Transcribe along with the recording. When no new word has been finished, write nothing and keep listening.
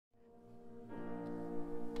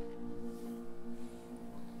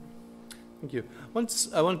Thank you.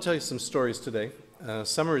 I want to tell you some stories today.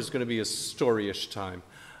 Summer is going to be a story-ish time,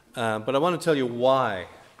 but I want to tell you why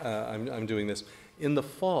I'm doing this. In the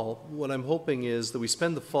fall, what I'm hoping is that we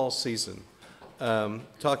spend the fall season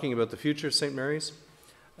talking about the future of St. Mary's,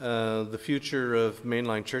 the future of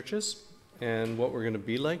mainline churches, and what we're going to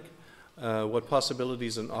be like, what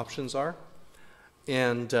possibilities and options are.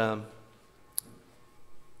 And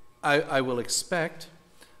I will expect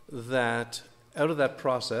that out of that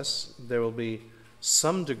process, there will be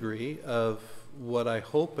some degree of what I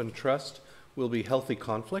hope and trust will be healthy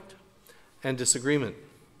conflict and disagreement.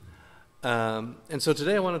 And so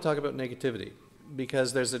today I want to talk about negativity,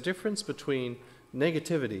 because there's a difference between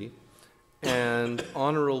negativity and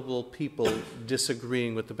honorable people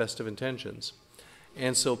disagreeing with the best of intentions.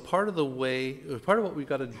 And so part of what we've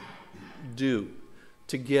got to do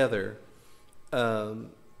together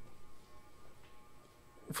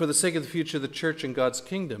for the sake of the future of the church and God's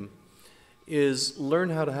kingdom is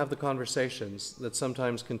learn how to have the conversations that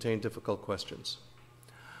sometimes contain difficult questions.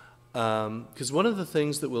 Because one of the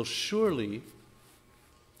things that will surely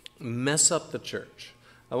mess up the church,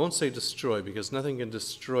 I won't say destroy because nothing can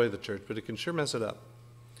destroy the church, but it can sure mess it up,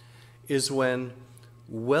 is when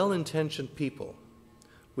well-intentioned people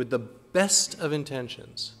with the best of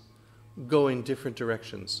intentions go in different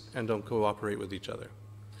directions and don't cooperate with each other.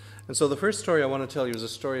 And so the first story I want to tell you is a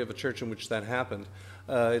story of a church in which that happened.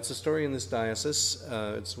 It's a story in this diocese.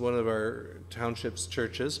 It's one of our township's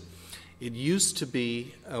churches. It used to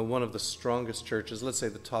be one of the strongest churches, let's say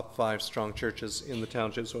the top 5 strong churches in the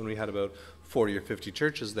townships when we had about 40 or 50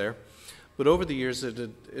 churches there. But over the years it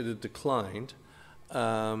had declined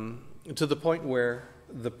to the point where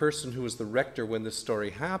the person who was the rector when this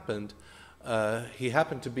story happened, he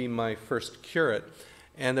happened to be my first curate.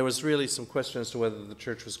 And there was really some question as to whether the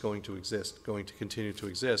church was going to continue to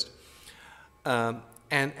exist. And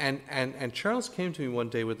Charles came to me one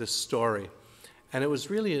day with this story, and it was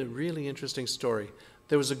really a really interesting story.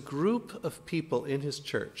 There was a group of people in his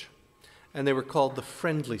church, and they were called the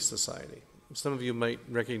Friendly Society. Some of you might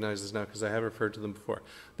recognize this now because I have referred to them before.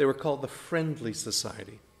 They were called the Friendly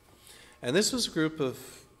Society. And this was a group of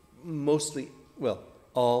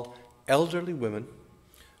all elderly women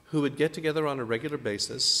who would get together on a regular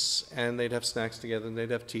basis, and they'd have snacks together, and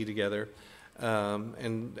they'd have tea together,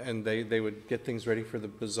 and they would get things ready for the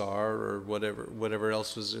bazaar or whatever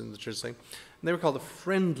else was in the church thing. And they were called the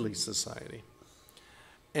Friendly Society.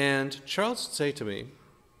 And Charles would say to me,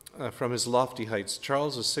 from his lofty heights,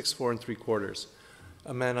 Charles was 6'4" 3/4",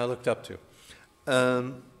 a man I looked up to.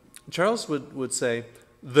 Charles would say,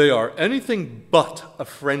 "They are anything but a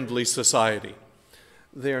friendly society.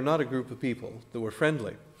 They are not a group of people that were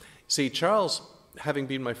friendly." See, Charles, having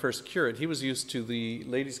been my first curate, he was used to the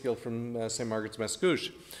Ladies' Guild from St. Margaret's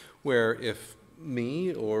Mascouche, where if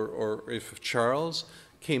me or if Charles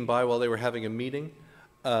came by while they were having a meeting,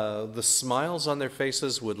 the smiles on their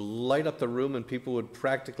faces would light up the room and people would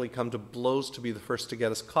practically come to blows to be the first to get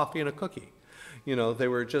us coffee and a cookie. You know, they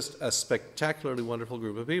were just a spectacularly wonderful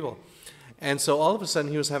group of people. And so all of a sudden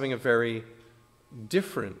he was having a very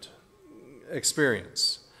different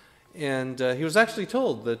experience. And he was actually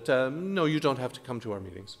told that, no, you don't have to come to our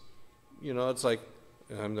meetings. You know, it's like,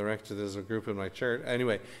 I'm the rector, there's a group in my church.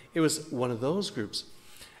 Anyway, it was one of those groups.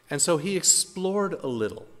 And so he explored a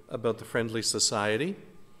little about the Friendly Society,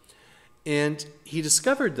 and he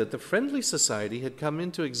discovered that the Friendly Society had come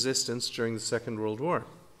into existence during the Second World War.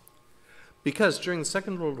 Because during the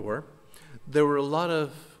Second World War, there were a lot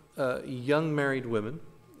of young married women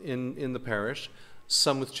in the parish,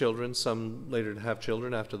 some with children, some later to have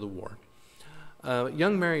children after the war.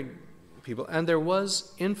 Young married people, and there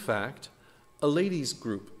was, in fact, a ladies'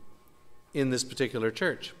 group in this particular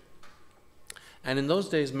church. And in those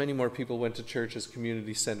days, many more people went to church as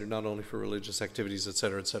community center, not only for religious activities, et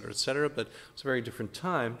cetera, but it was a very different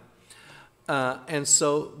time. And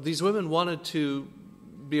so these women wanted to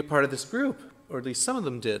be a part of this group, or at least some of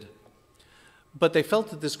them did. But they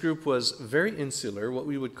felt that this group was very insular, what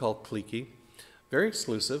we would call cliquey, very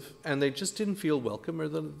exclusive, and they just didn't feel welcome or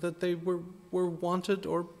that they were wanted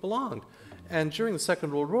or belonged. And during the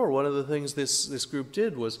Second World War, one of the things this group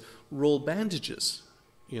did was roll bandages,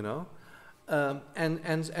 you know,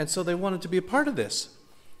 and so they wanted to be a part of this,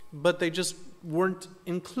 but they just weren't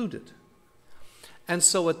included. And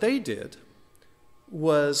so what they did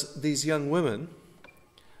was these young women,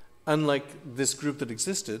 unlike this group that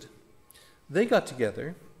existed, they got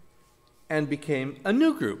together and became a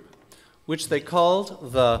new group, which they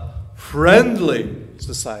called the Friendly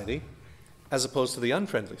Society, as opposed to the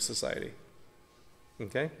Unfriendly Society.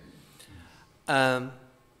 Okay?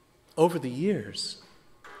 Over the years,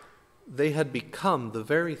 they had become the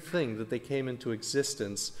very thing that they came into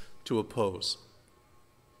existence to oppose.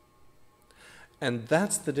 And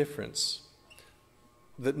that's the difference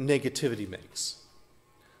that negativity makes.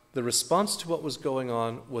 The response to what was going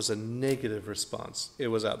on was a negative response. It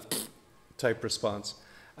was a type response,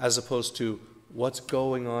 as opposed to what's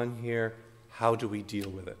going on here, how do we deal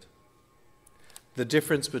with it? The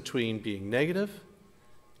difference between being negative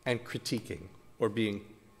and critiquing, or being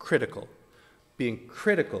critical. Being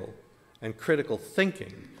critical and critical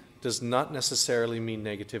thinking does not necessarily mean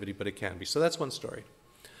negativity, but it can be. So that's one story.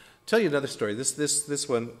 Tell you another story. This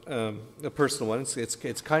one, a personal one.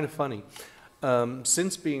 It's kind of funny.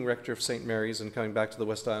 Since being rector of St. Mary's and coming back to the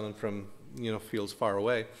West Island from fields far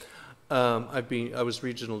away, I was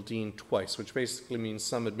regional dean twice, which basically means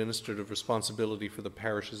some administrative responsibility for the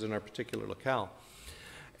parishes in our particular locale.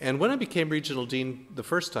 And when I became regional dean the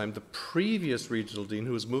first time, the previous regional dean,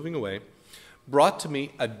 who was moving away, brought to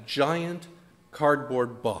me a giant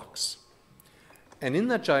cardboard box. And in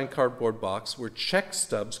that giant cardboard box were check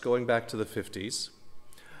stubs going back to the 50s,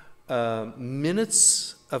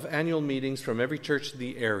 minutes of annual meetings from every church in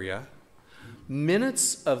the area,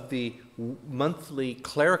 minutes of the monthly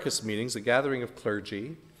clericus meetings, the gathering of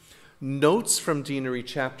clergy, notes from deanery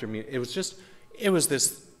chapter meetings. It was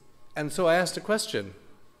this. And so I asked a question: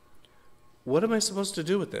 what am I supposed to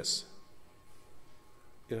do with this?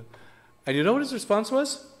 And you know what his response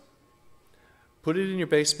was? Put it in your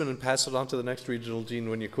basement and pass it on to the next regional dean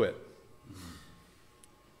when you quit.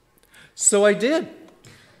 So I did.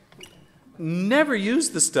 Never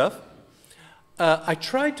used the stuff. I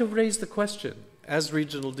tried to raise the question as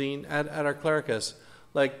regional dean at our clericus,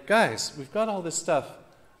 like, guys, we've got all this stuff.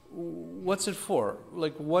 What's it for?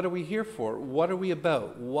 Like, what are we here for? What are we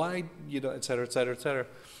about? Why, et cetera, et cetera, et cetera.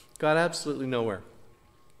 Got absolutely nowhere.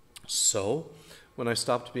 So when I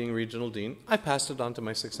stopped being regional dean, I passed it on to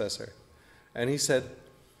my successor. And he said,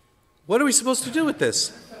 what are we supposed to do with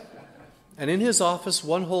this? And in his office,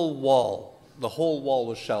 one whole wall, the whole wall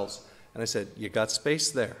was shelves. And I said, you got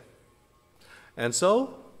space there. And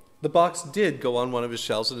so the box did go on one of his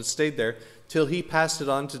shelves, and it stayed there till he passed it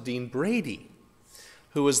on to Dean Brady,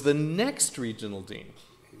 who was the next regional dean.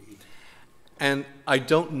 And I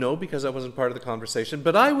don't know because I wasn't part of the conversation,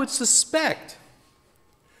 but I would suspect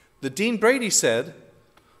that Dean Brady said,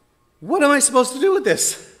 what am I supposed to do with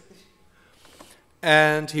this?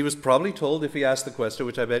 And he was probably told, if he asked the question,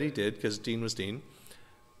 which I bet he did, because Dean was Dean,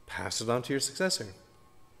 pass it on to your successor.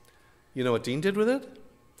 You know what Dean did with it?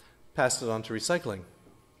 Passed it on to recycling,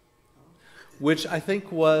 which I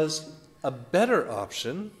think was a better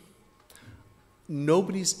option.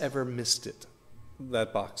 Nobody's ever missed it,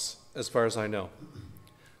 that box, as far as I know.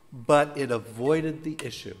 But it avoided the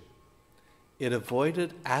issue. It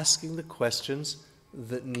avoided asking the questions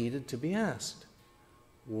that needed to be asked.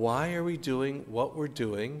 Why are we doing what we're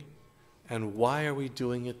doing, and why are we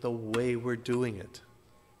doing it the way we're doing it?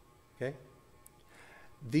 Okay?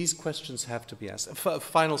 These questions have to be asked. A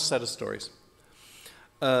final set of stories.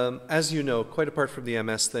 As you know, quite apart from the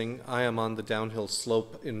MS thing, I am on the downhill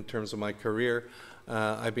slope in terms of my career.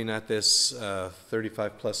 I've been at this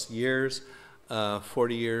 35 plus years.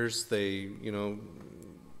 40 years, they,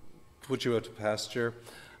 put you out to pasture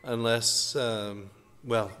unless,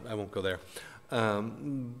 well, I won't go there.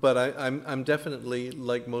 But I'm definitely,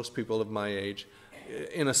 like most people of my age,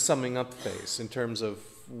 in a summing up phase in terms of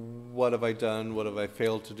what have I done, what have I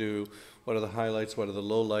failed to do, what are the highlights, what are the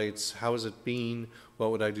lowlights, how has it been,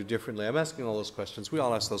 what would I do differently? I'm asking all those questions. We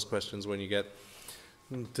all ask those questions when you get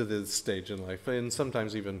to this stage in life, and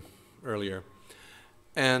sometimes even earlier.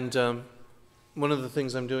 And one of the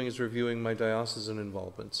things I'm doing is reviewing my diocesan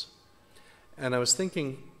involvements. And I was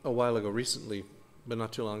thinking a while ago, recently, but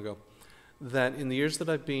not too long ago, that in the years that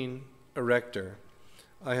I've been a rector,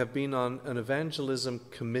 I have been on an evangelism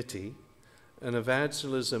committee, an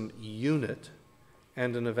evangelism unit,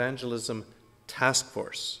 and an evangelism task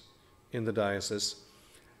force in the diocese,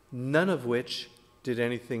 none of which did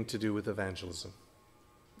anything to do with evangelism.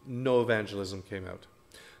 No evangelism came out.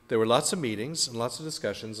 There were lots of meetings and lots of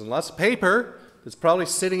discussions and lots of paper that's probably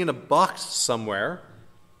sitting in a box somewhere,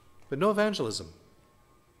 but no evangelism.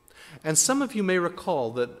 And some of you may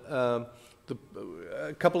recall that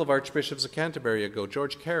a couple of archbishops of Canterbury ago,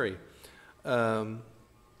 George Carey,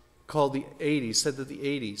 called the 80s, said that the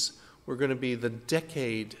 80s were going to be the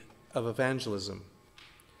decade of evangelism.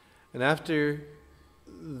 And after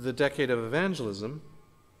the decade of evangelism,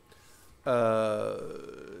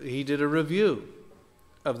 he did a review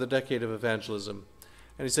of the decade of evangelism.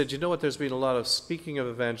 And he said, you know what, there's been a lot of speaking of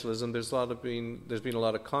evangelism, there's been a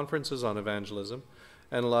lot of conferences on evangelism,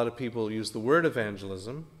 and a lot of people use the word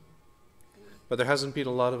evangelism, but there hasn't been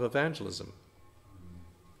a lot of evangelism.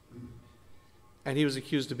 And he was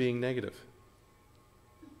accused of being negative.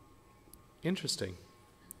 Interesting.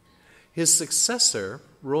 His successor,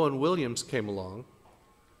 Rowan Williams, came along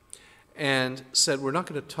and said, we're not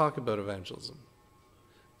going to talk about evangelism.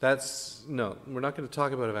 No, we're not going to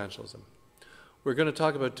talk about evangelism. We're going to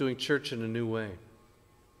talk about doing church in a new way.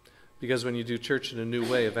 Because when you do church in a new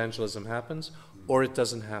way, evangelism happens, or it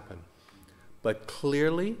doesn't happen. But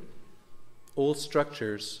clearly, old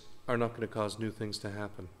structures are not going to cause new things to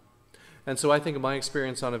happen. And so I think of my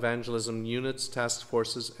experience on evangelism units, task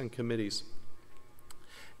forces, and committees.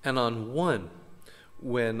 And on one,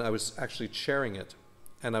 when I was actually chairing it,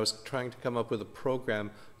 and I was trying to come up with a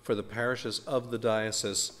program for the parishes of the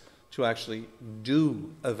diocese to actually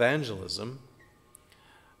do evangelism,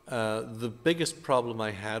 the biggest problem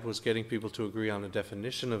I had was getting people to agree on a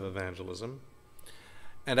definition of evangelism.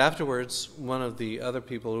 And afterwards, one of the other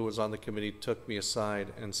people who was on the committee took me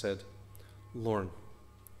aside and said, Lorne,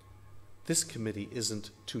 this committee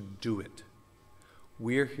isn't to do it.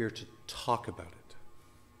 We're here to talk about it.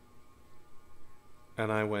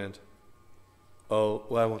 And I went, oh,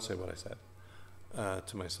 well, I won't say what I said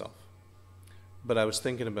to myself. But I was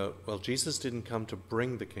thinking about, well, Jesus didn't come to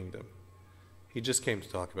bring the kingdom. He just came to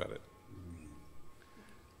talk about it.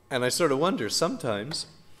 And I sort of wonder sometimes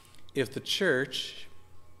if the church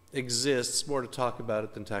exists more to talk about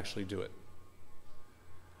it than to actually do it.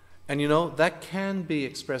 And you know, that can be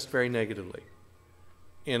expressed very negatively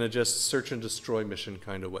in a just search and destroy mission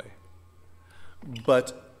kind of way.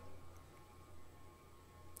 But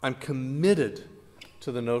I'm committed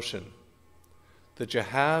to the notion that you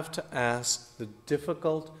have to ask the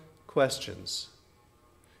difficult questions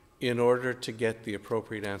in order to get the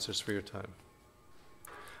appropriate answers for your time.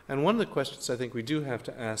 And one of the questions I think we do have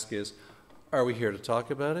to ask is, are we here to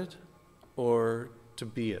talk about it or to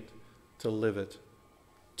be it, to live it,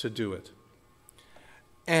 to do it?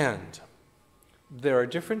 And there are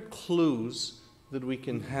different clues that we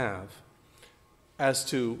can have as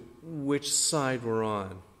to which side we're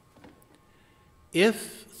on.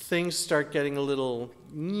 If things start getting a little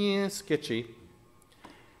sketchy,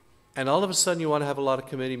 and all of a sudden you want to have a lot of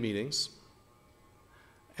committee meetings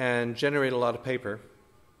and generate a lot of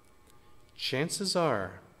chances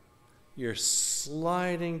are you're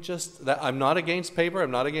sliding just that. I'm not against paper,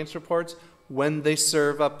 I'm not against reports when they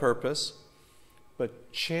serve a purpose,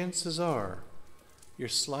 but chances are you're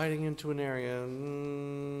sliding into an area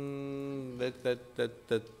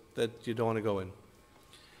that you don't want to go in.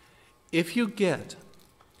 If you get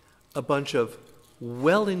a bunch of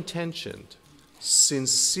well-intentioned,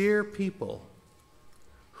 sincere people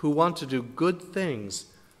who want to do good things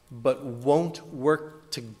but won't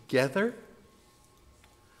work together,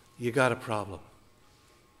 you got a problem.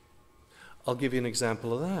 I'll give you an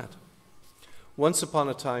example of that. Once upon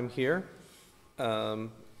a time here,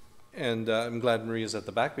 and I'm glad Maria's at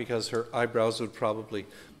the back because her eyebrows would probably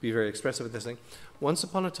be very expressive at this thing. Once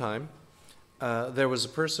upon a time, there was a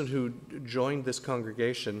person who joined this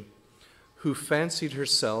congregation who fancied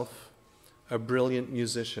herself a brilliant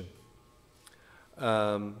musician.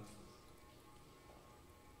 In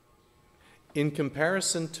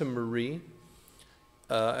comparison to Marie,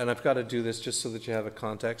 and I've got to do this just so that you have a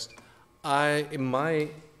context, in my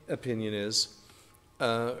opinion is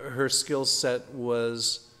her skill set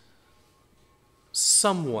was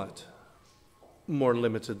somewhat more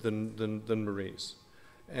limited than Marie's.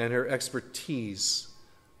 And her expertise,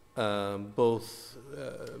 both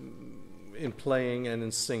in playing and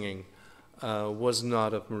in singing, was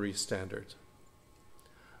not of Marie's standard.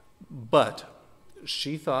 But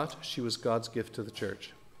she thought she was God's gift to the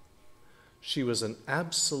church. She was an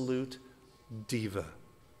absolute diva.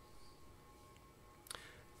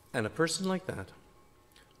 And a person like that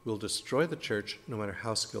will destroy the church no matter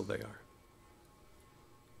how skilled they are.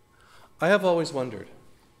 I have always wondered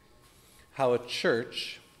how a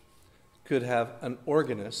church could have an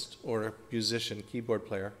organist or a musician, keyboard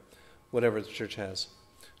player, whatever the church has,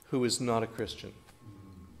 who is not a Christian.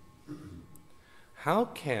 How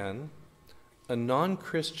can a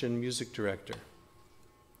non-Christian music director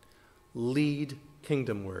lead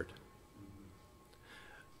Kingdom Word?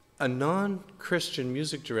 A non-Christian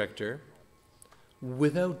music director,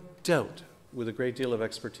 without doubt, with a great deal of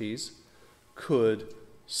expertise, could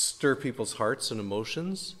stir people's hearts and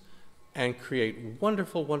emotions and create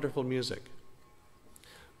wonderful, wonderful music.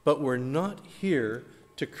 But we're not here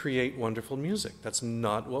to create wonderful music. That's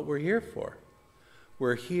not what we're here for.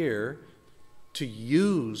 We're here to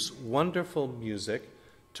use wonderful music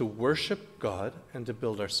to worship God and to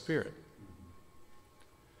build our spirit.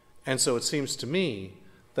 And so it seems to me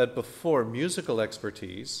that before musical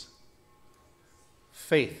expertise,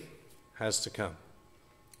 Faith has to come.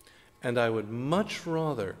 And I would much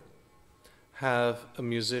rather have a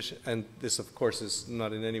musician, and this of course is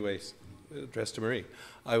not in any way addressed to Marie,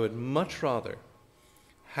 I would much rather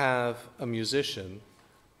have a musician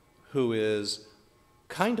who is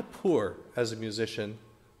kind of poor as a musician,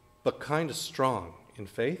 but kind of strong in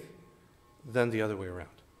faith, than the other way around.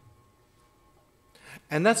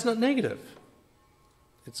 And that's not negative.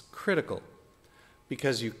 It's critical,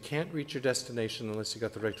 because you can't reach your destination unless you've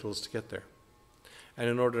got the right tools to get there. And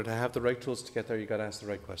in order to have the right tools to get there, you've got to ask the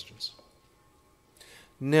right questions.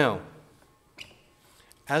 Now,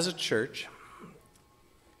 as a church,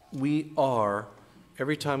 we are,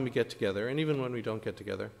 every time we get together, and even when we don't get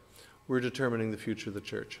together, we're determining the future of the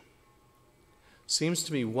church. Seems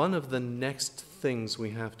to me one of the next things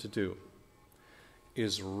we have to do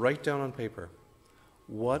is write down on paper,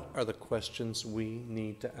 what are the questions we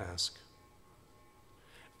need to ask?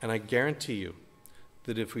 And I guarantee you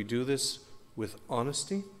that if we do this with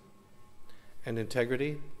honesty and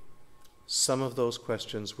integrity, some of those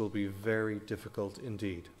questions will be very difficult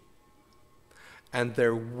indeed. And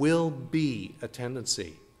there will be a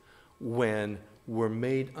tendency when we're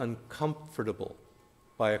made uncomfortable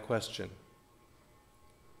by a question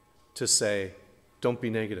to say, don't be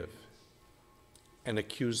negative, and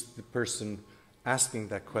accuse the person asking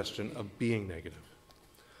that question of being negative.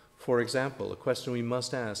 For example, a question we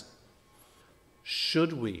must ask,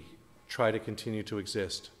 should we try to continue to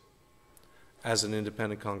exist as an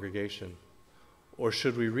independent congregation? Or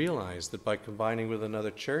should we realize that by combining with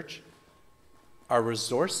another church, our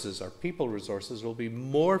resources, our people resources, will be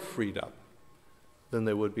more freed up than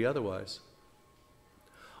they would be otherwise?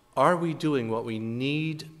 Are we doing what we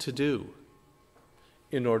need to do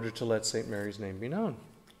in order to let St. Mary's name be known?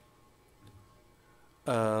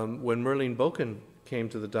 When Merlene Boken came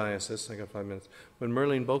to the diocese, I got 5 minutes. When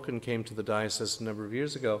Merlene Boken came to the diocese a number of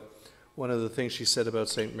years ago, one of the things she said about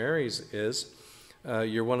St. Mary's is,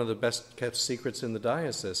 you're one of the best kept secrets in the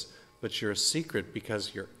diocese, but you're a secret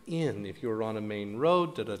because you're in. If you were on a main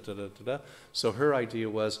road, da-da-da-da-da-da. So her idea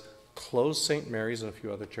was close St. Mary's and a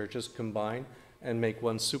few other churches, combine and make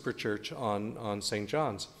one super church on St.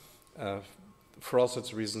 John's. For all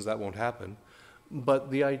sorts of reasons that won't happen.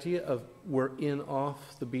 But the idea of we're in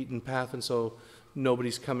off the beaten path and so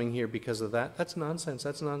nobody's coming here because of that, that's nonsense,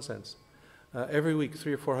 that's nonsense. Every week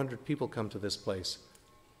 300 or 400 people come to this place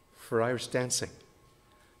for Irish dancing.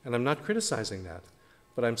 And I'm not criticizing that,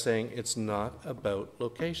 but I'm saying it's not about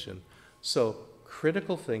location. So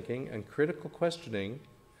critical thinking and critical questioning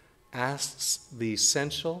asks the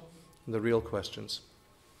essential and the real questions.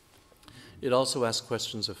 It also asks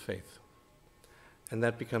questions of faith. And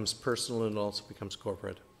that becomes personal and also becomes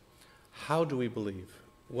corporate. How do we believe?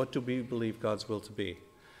 What do we believe God's will to be?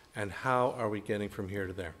 And how are we getting from here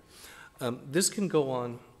to there? This can go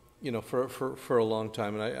on, for a long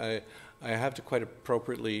time, and I have to quite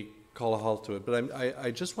appropriately call a halt to it, but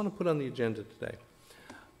I just want to put on the agenda today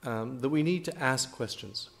that we need to ask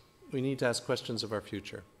questions. We need to ask questions of our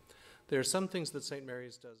future. There are some things that St.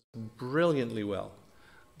 Mary's does brilliantly well.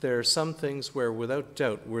 There are some things where, without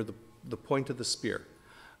doubt, we're the point of the spear.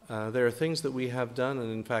 There are things that we have done,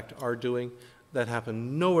 and in fact are doing, that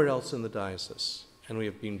happen nowhere else in the diocese, and we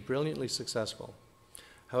have been brilliantly successful.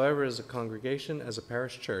 However, as a congregation, as a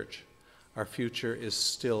parish church, our future is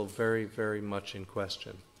still very, very much in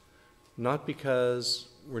question. Not because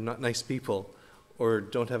we're not nice people or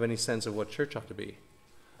don't have any sense of what church ought to be,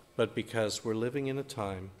 but because we're living in a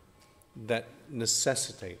time that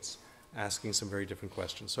necessitates asking some very different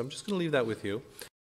questions. So I'm just going to leave that with you.